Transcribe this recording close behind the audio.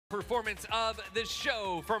Performance of the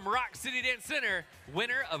show from Rock City Dance Center,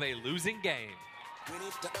 winner of a losing game.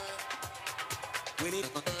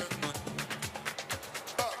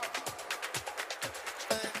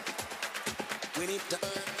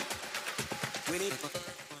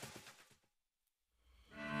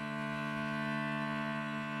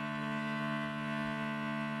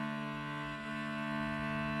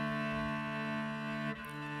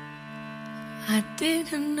 I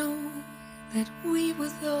didn't know that we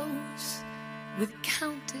were those with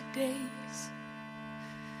counted days.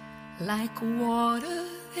 Like water,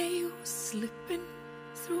 they were slipping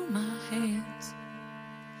through my hands.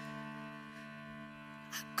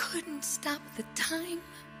 I couldn't stop the time,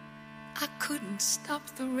 I couldn't stop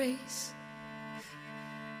the race.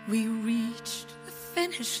 We reached the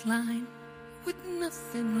finish line with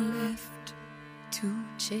nothing left to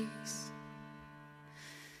chase.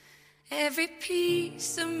 Every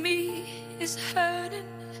piece of me is hurting,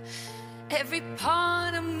 every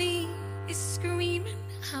part of me is screaming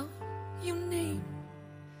out your name.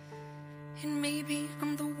 And maybe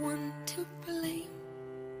I'm the one to blame.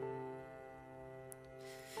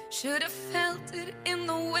 Should have felt it in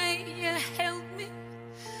the way you held me.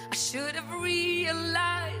 I should have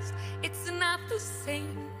realized it's not the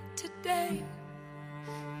same today.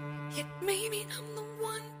 Yet maybe I'm the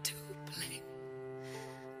one to blame.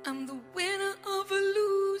 I'm the winner of a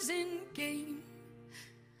losing game.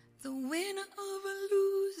 The winner of a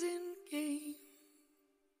losing game.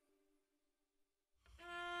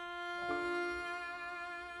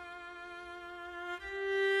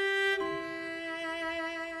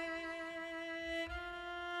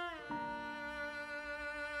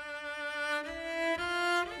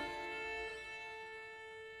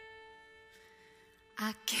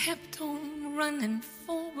 I kept on running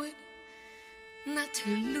forward, not to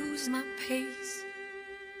lose my pace.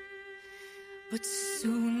 But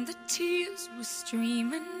soon the tears were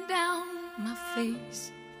streaming down my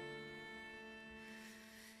face.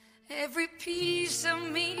 Every piece of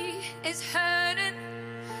me is hurting,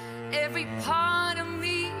 every part of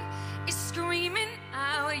me is screaming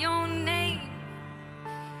out your name.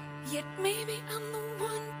 Yet maybe I'm the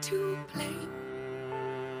one to blame.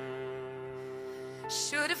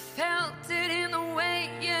 Should have felt it in the way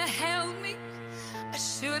you held me. I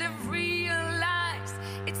should have realized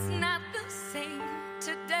it's not the same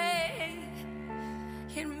today.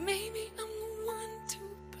 And maybe I'm the one to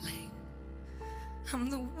blame. I'm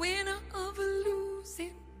the winner of a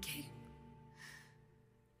losing game.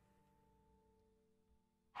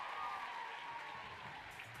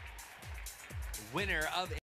 Winner of